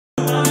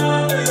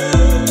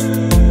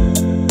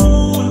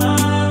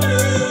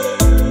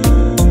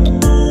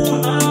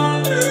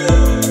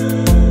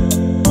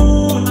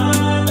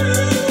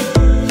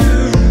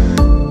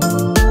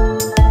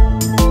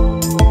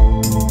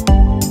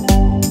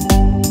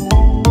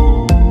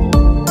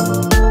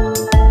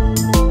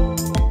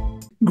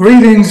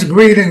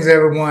Greetings,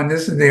 everyone.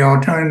 This is the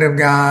Alternative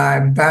Guy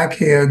back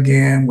here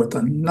again with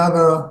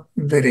another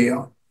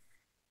video.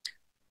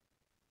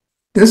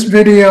 This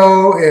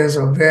video is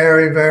a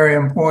very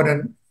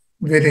important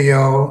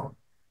video.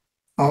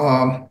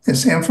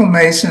 It's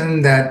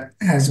information that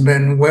has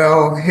been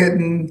well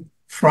hidden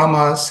from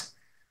us,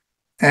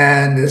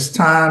 and it's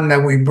time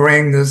that we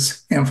bring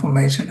this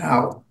information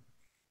out.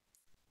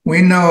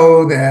 We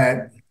know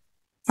that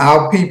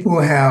our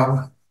people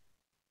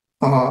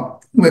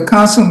we're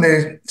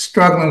constantly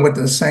struggling with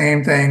the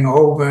same thing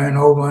over and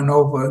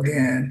over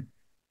again.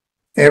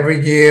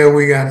 Every year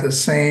we got the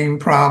same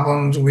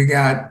problems. We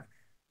got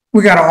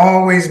to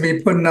always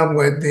be putting up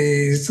with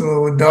these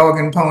little dog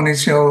and pony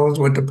shows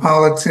with the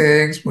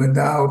politics, with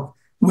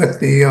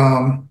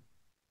the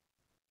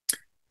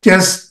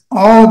just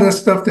all the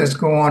stuff that's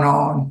going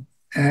on.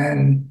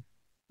 And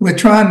we're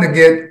trying to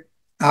get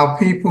our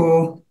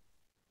people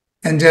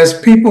and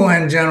just people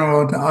in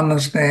general to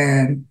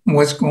understand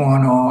what's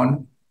going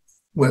on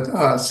with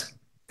us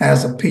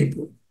as a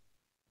people.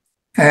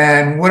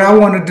 And what I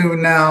want to do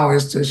now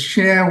is to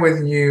share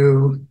with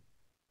you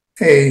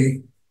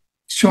a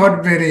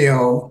short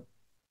video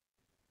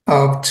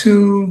of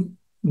two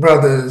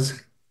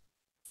brothers,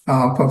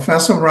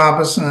 Professor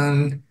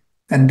Robinson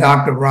and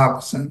Dr.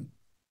 Robinson.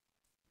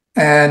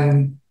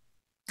 And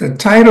the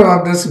title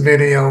of this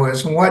video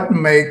is What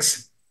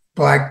Makes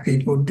Black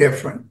People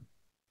Different?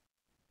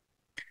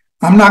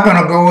 I'm not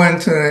going to go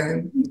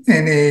into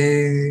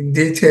any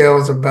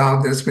details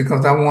about this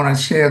because I want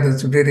to share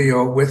this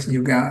video with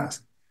you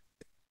guys.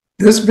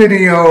 This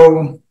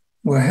video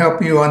will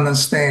help you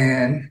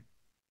understand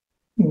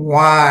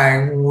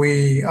why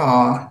we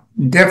are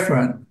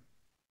different,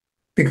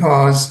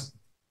 because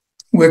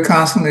we're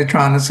constantly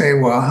trying to say,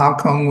 well, how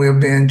come we're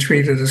being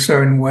treated a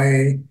certain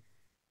way?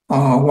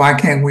 Why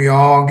can't we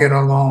all get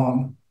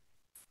along?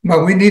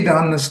 But we need to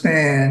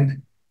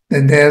understand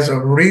that there's a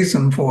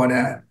reason for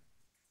that.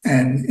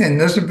 And in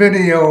this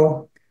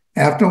video,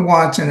 after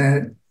watching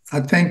it, I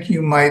think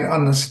you might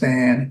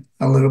understand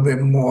a little bit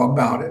more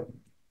about it.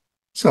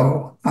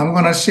 So I'm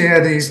going to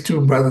share these two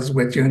brothers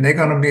with you, and they're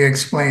going to be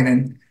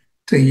explaining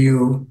to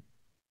you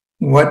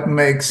what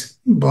makes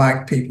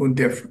Black people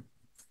different.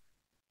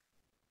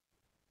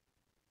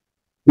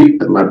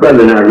 My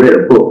brother and I read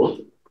a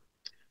book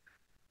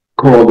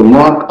called The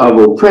Mark of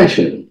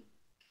Oppression.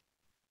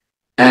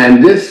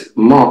 And these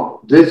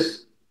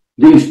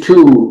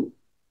two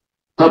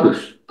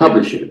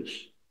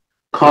publishers,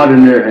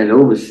 Cardiner and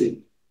Oversee,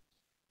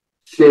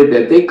 said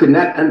that they could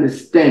not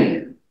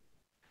understand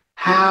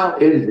how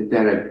is it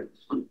that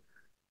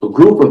a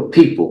group of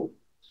people,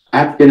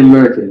 African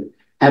Americans,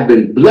 have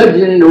been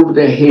bludgeoned over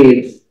their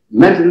heads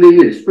mentally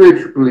and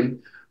spiritually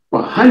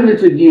for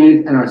hundreds of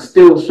years and are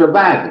still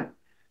surviving.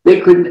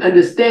 They couldn't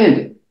understand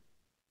it.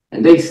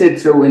 And they said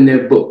so in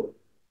their book.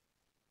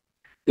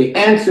 The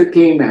answer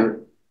came out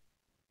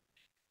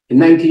in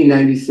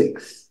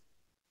 1996,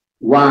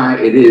 why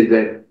it is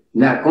that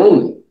not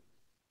only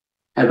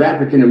have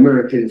African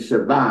Americans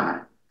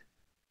survived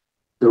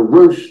the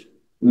worst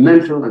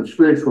mental and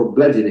spiritual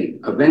bludgeoning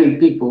of any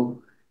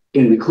people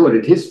in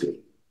recorded history,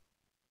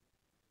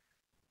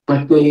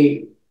 but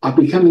they are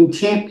becoming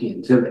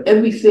champions of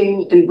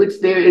everything in which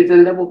there is a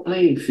level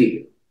playing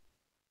field.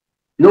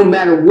 No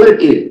matter what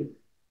it is,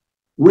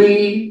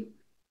 we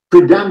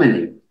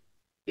predominate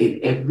in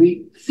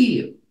every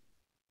field.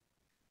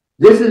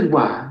 This is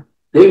why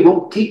they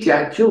won't teach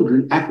our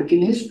children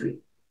African history,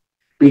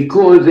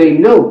 because they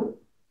know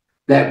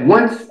that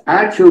once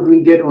our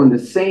children get on the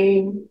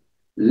same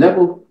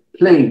level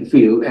playing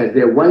field as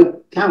their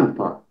white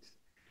counterparts,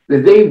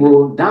 that they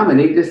will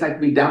dominate just like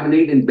we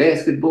dominate in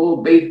basketball,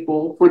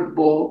 baseball,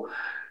 football,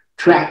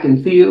 track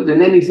and field,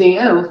 and anything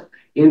else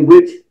in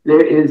which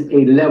there is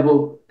a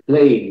level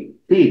playing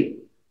field.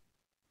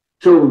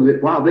 So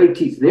that while they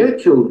teach their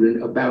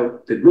children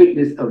about the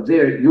greatness of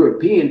their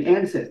European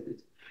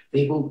ancestors,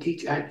 they won't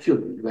teach our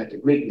children about the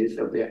greatness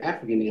of their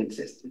African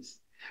ancestors,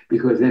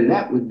 because then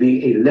that would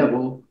be a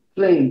level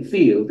playing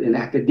field in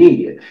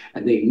academia.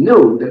 And they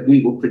know that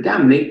we will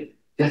predominate,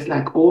 just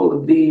like all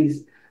of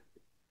these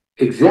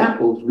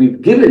examples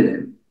we've given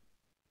them,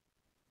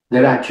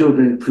 that our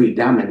children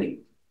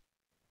predominate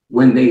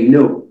when they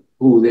know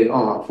who they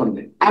are from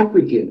the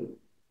African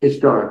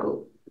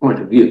historical point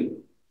of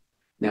view.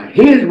 Now,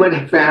 here's what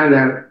I found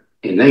out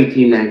in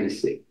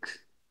 1996.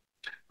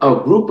 A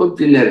group of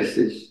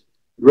geneticists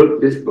wrote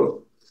this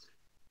book.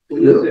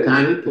 Little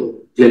tiny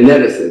book.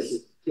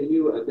 Geneticists. Can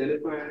you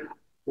identify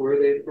where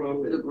they're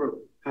from and the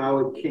group, how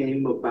it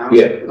came about?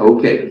 Yeah,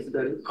 okay.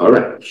 All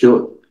right,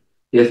 sure.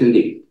 Yes,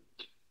 indeed.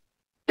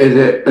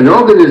 An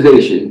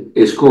organization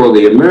is called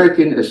the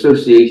American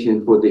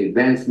Association for the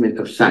Advancement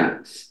of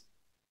Science.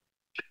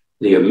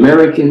 The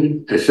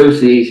American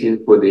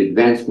Association for the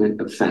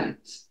Advancement of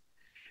Science.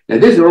 Now,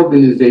 this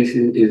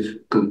organization is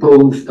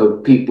composed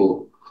of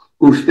people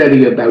who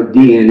study about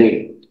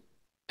DNA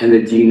and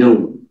the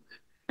genome.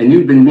 And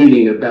you've been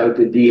reading about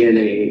the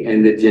DNA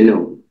and the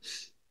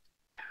genomes.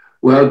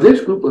 Well,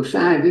 this group of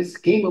scientists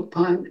came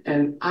upon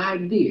an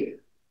idea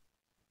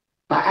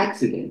by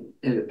accident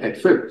at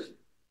first,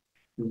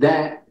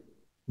 that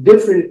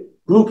different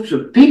groups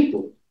of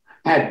people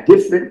had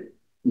different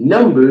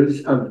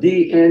numbers of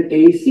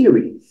DNA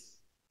series.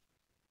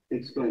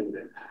 Explain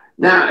that.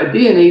 Now, a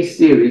DNA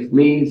series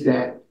means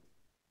that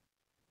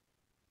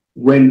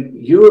when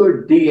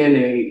your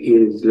DNA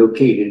is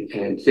located,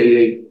 and say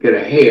they get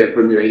a hair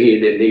from your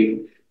head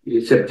and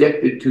you're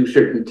subjected to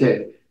certain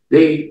tests,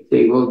 they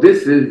say, well,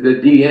 this is the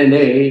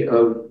DNA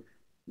of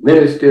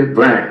Minister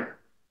Brown,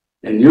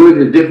 and yours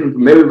is different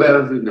from everybody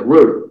else in the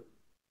world,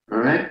 all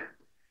right?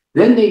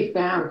 Then they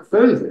found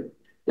further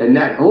that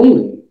not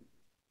only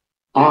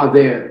are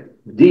their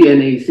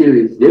DNA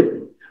series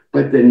different,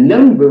 but the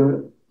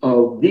number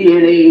of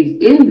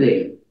DNAs in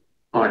there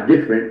are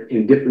different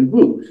in different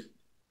groups.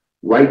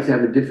 Whites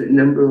have a different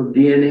number of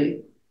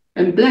DNA,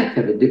 and blacks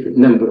have a different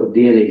number of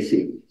DNA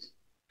series.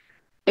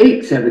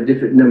 Apes have a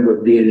different number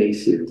of DNA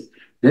series.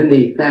 Then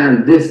they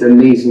found this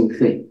amazing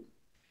thing,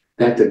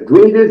 that the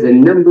greater the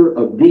number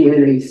of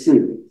DNA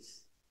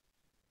series,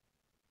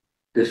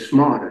 the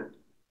smarter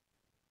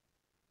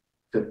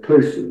the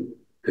person,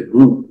 the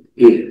group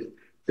is,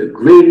 the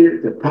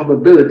greater the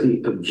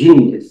probability of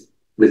genius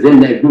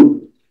within that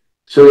group.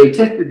 So they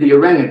tested the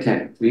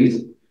orangutan,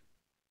 these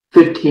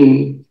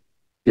 15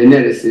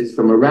 geneticists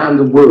from around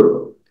the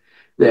world.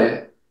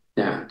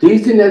 Now,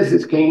 these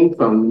geneticists came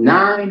from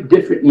 9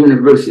 different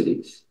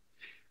universities.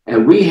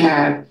 And we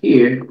have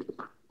here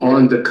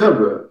on the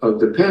cover of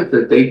the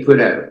pamphlet they put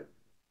out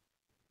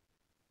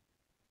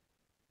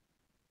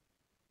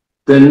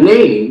the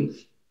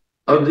names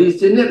of these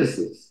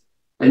geneticists.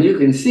 And you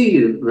can see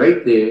them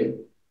right there,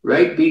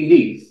 right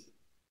beneath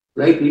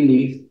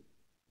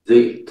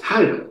the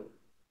title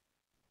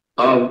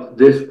of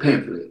this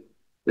pamphlet.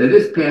 Now,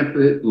 this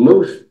pamphlet,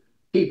 most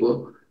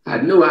people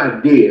have no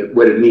idea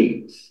what it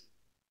means.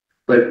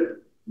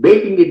 But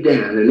breaking it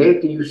down, and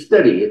after you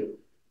study it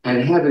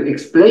and have it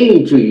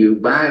explained to you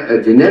by a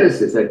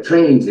geneticist, a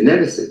trained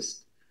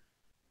geneticist,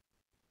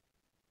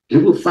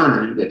 you will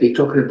find that they're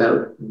talking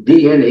about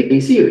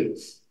DNA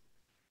series.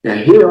 Now,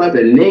 here are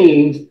the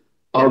names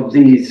of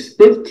these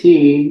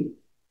 15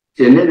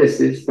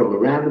 geneticists from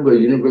around the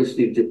world: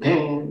 University of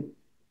Japan,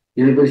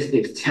 University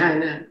of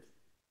China.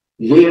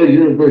 Yale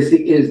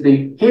University is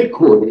the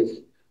headquarters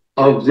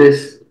of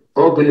this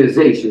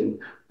organization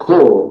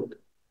called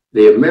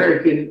the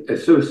American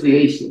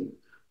Association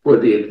for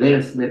the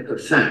Advancement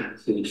of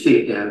Science. And you see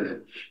it down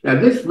there.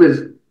 Now, this was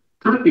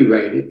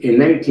copyrighted in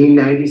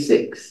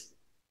 1996.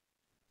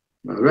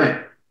 All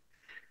right.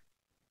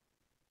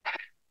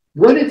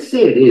 What it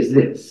said is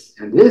this,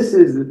 and this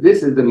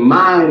is the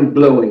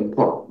mind-blowing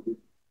part.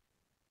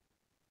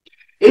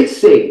 It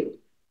said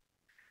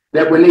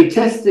that when they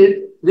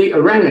tested the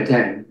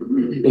orangutan,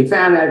 they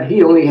found out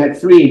he only had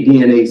 3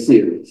 DNA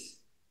series.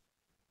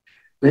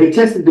 When they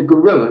tested the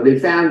gorilla, they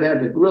found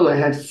out the gorilla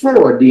has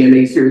 4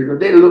 DNA series,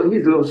 but he's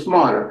a little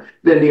smarter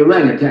than the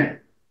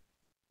orangutan.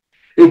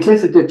 They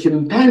tested the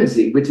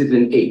chimpanzee, which is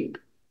an ape,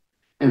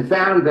 and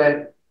found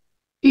that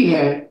he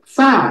had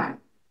 5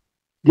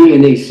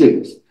 DNA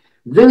series.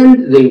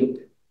 Then they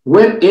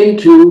went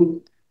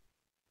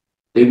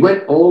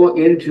all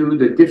into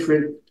the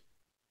different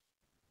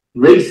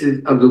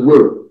races of the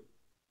world.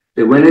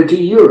 They went into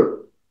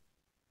Europe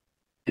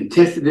and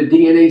tested the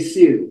DNA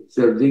series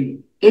of the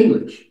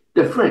English,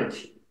 the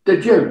French, the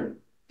German,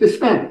 the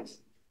Spanish,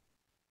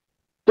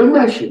 the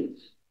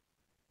Russians,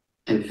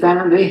 and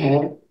found they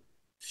had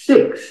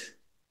 6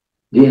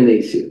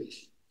 DNA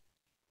series.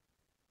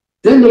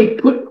 Then they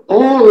put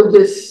all of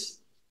this,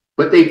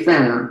 what they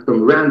found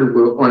from around the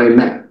world, on a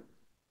map.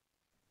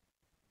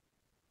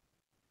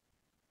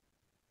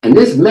 And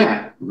this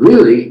map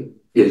really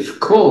is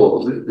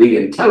called the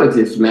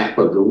intelligence map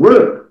of the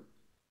world,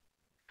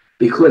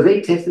 because they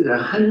tested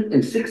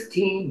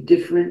 116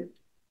 different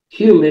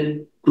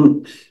human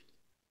groups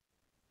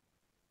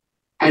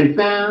and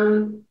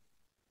found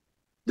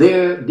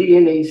their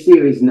DNA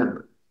series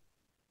number.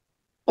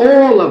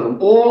 All of them,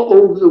 all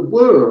over the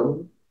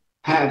world,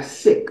 have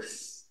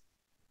 6.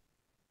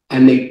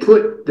 And they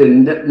put the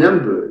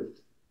numbers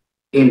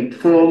in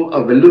form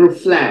of a little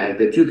flag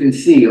that you can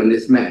see on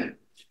this map.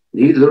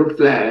 These little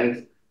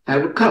flags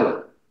have a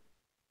color.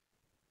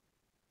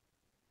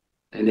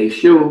 And they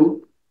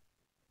show,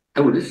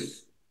 oh,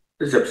 this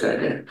is upside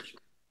down.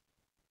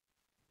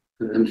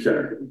 I'm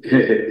sorry.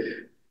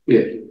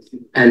 Yeah.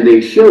 And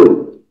they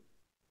show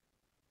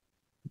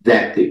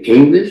that the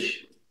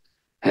English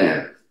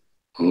have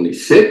only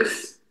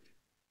 6,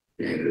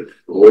 and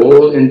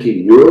all into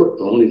Europe,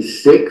 only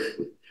 6.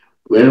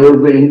 Went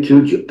over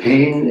into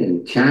Japan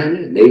and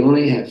China, they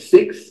only have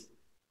 6.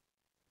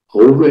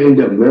 Over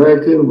into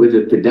America, which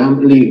is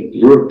predominantly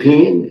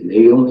European,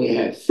 they only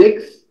have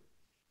 6.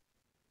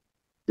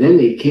 Then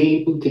they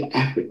came to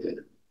Africa,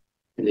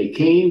 and they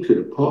came to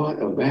the part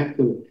of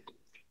Africa.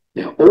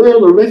 Now,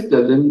 all the rest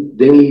of them,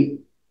 they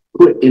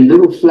put in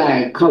little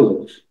flag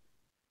colors.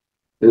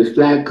 Those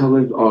flag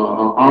colors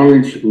are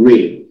orange,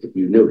 red, if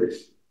you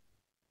notice.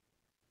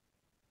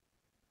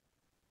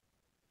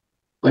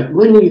 But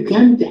when we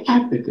come to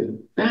Africa,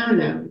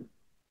 found out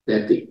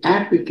that the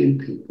African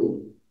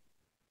people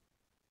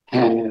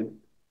have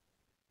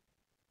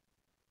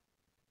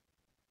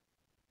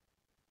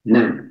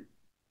nine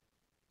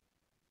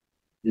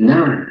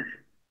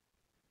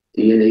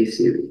DNA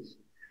series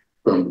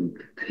from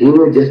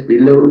here just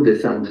below the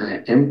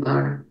Songhai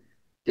Empire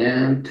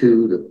down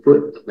to the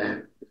foot of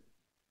Africa.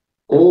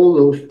 All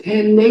those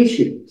 10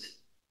 nations,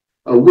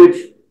 of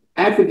which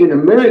African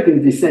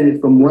Americans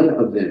descended from one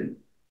of them.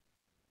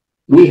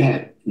 We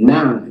have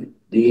 9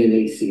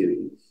 DNA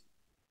series,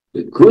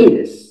 the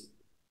greatest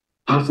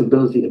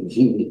possibility of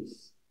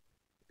genius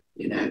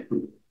in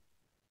Africa.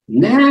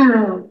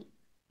 Now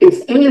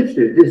it's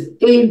answered this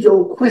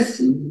age-old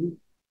question: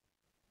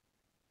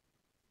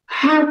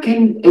 how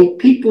can a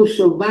people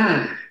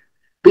survive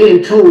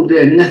being told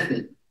they're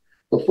nothing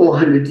for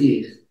 400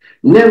 years,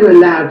 never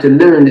allowed to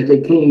learn that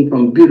they came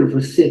from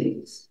beautiful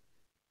cities,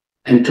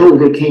 and told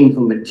they came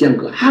from a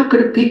jungle? How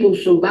could a people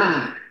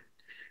survive?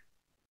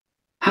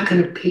 How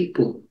can a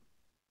people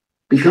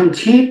become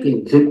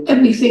champions in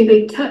everything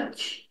they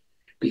touch?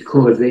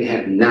 Because they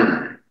have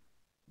 9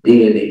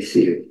 DNA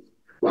series,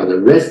 while the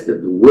rest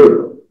of the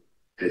world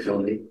has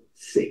only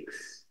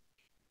 6.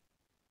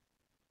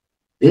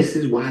 This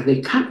is why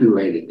they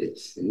copyrighted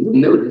this. And you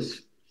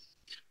notice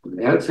on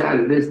the outside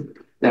of this,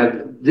 now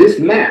this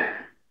map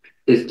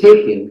is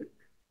taken,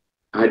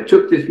 I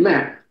took this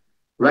map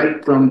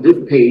right from this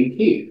page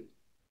here,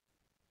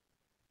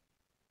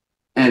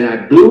 and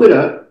I blew it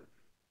up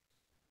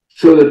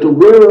so that the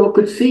world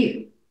could see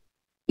it.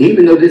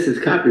 Even though this is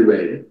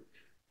copyrighted,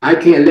 I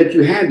can't let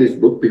you have this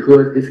book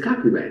because it's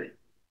copyrighted.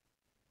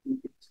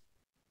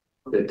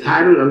 The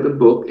title of the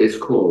book is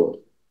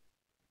called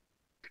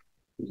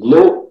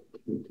Global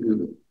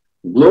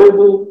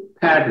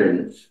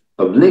Patterns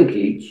of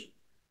Linkage,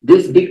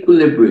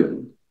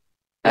 Disequilibrium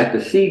at the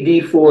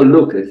CD4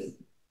 Locus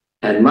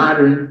and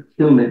Modern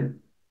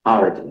Human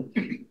Origin.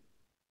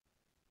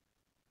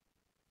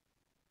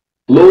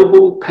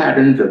 Global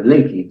Patterns of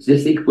Linkage,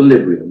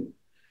 Disequilibrium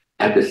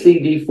at the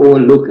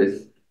CD4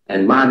 Locus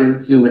and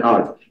Modern Human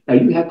Origin. Now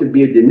you have to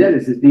be a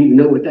geneticist to even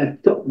know what they're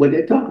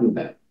talking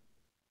about.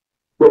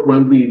 But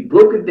when we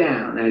broke it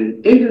down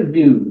and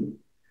interviewed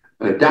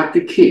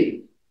Dr.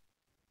 Kidd,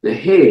 the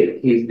head,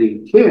 he's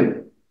the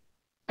chairman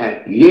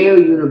at Yale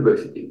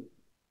University.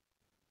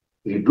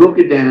 We broke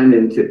it down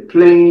into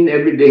plain,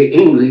 everyday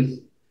English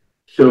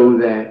so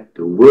that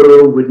the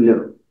world would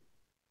know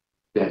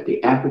that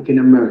the African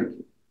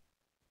American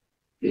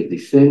is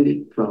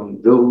descended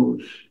from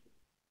those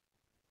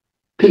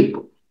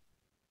people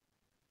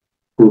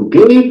who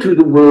gave to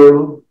the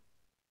world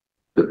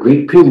the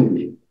Great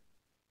Pyramid,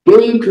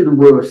 gave to the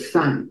world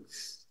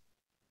science,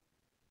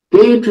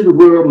 gave to the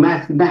world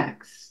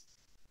mathematics.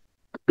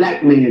 A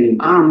black man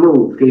named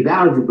Ahmose gave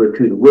algebra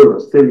to the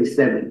world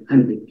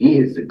 3,700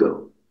 years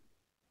ago.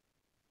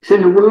 It's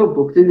in the world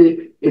books,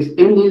 it's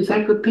in the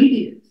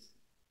encyclopedias.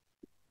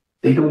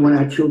 They don't want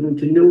our children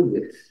to know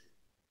this,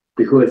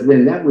 because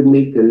then that would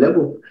make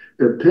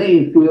the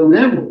playing field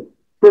level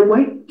for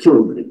white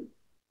children.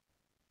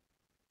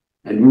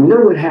 And you know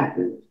what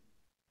happens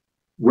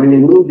when they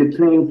move the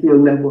playing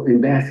field level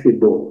in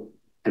basketball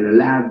and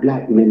allow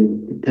black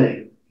men to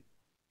play.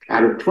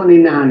 Out of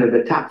 29 of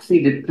the top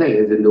seeded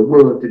players in the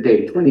world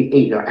today,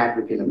 28 are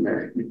African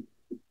American.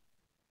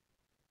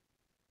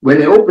 When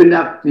they opened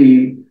up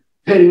the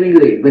Penn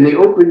Relay, when they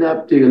opened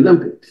up the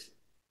Olympics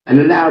and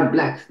allowed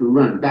blacks to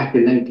run back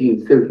in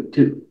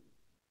 1932,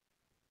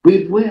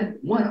 we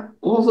won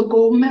all the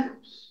gold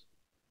medals.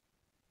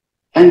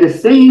 And the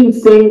same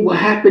thing will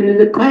happen in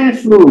the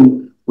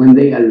classroom when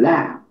they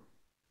allow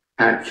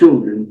our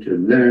children to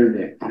learn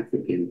their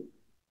African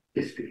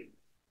history.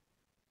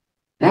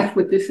 That's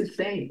what this is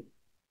saying.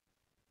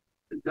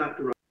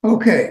 Dr.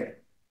 Okay,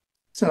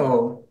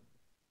 so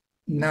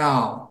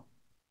now,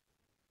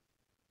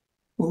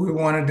 what we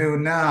want to do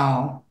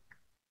now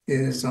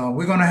is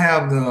we're going to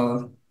have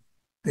the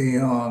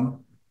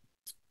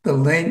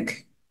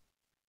link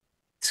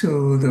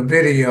to the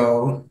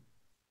video,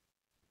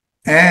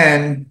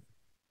 and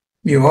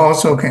you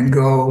also can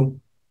go.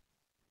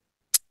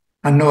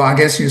 I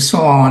guess you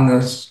saw on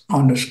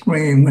the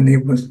screen when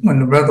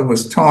the brother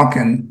was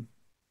talking,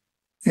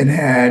 it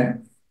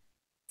had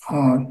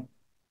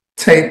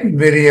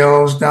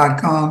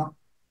tapevideos.com.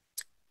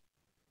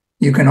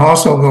 You can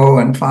also go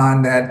and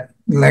find that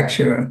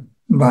lecture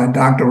by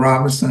Dr.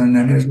 Robinson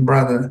and his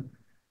brother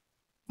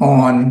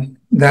on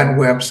that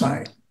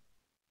website.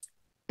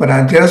 But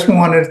I just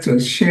wanted to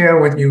share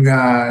with you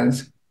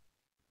guys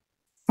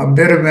a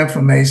bit of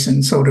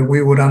information so that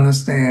we would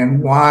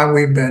understand why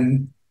we've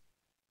been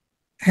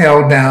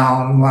held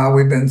down, why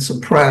we've been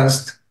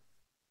suppressed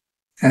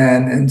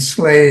and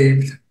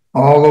enslaved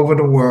all over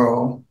the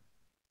world,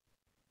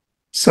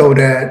 so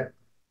that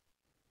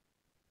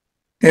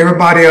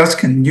everybody else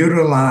can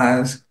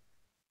utilize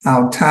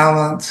our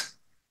talents,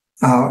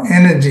 our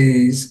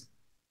energies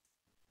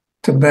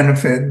to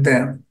benefit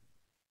them.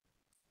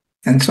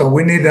 And so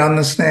we need to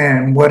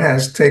understand what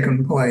has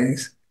taken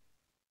place.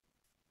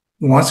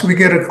 Once we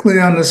get a clear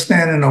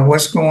understanding of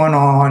what's going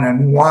on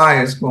and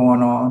why it's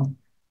going on,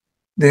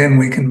 then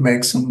we can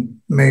make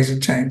some major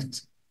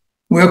changes.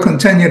 We'll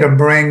continue to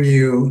bring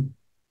you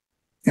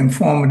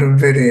informative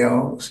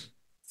videos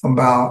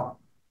about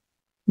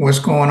what's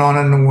going on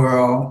in the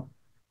world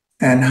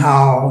and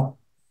how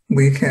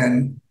we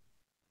can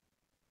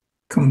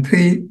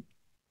compete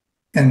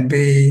and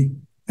be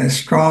as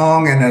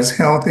strong and as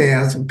healthy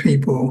as a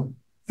people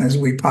as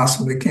we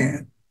possibly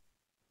can.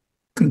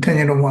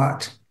 Continue to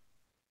watch.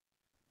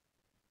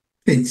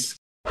 Peace.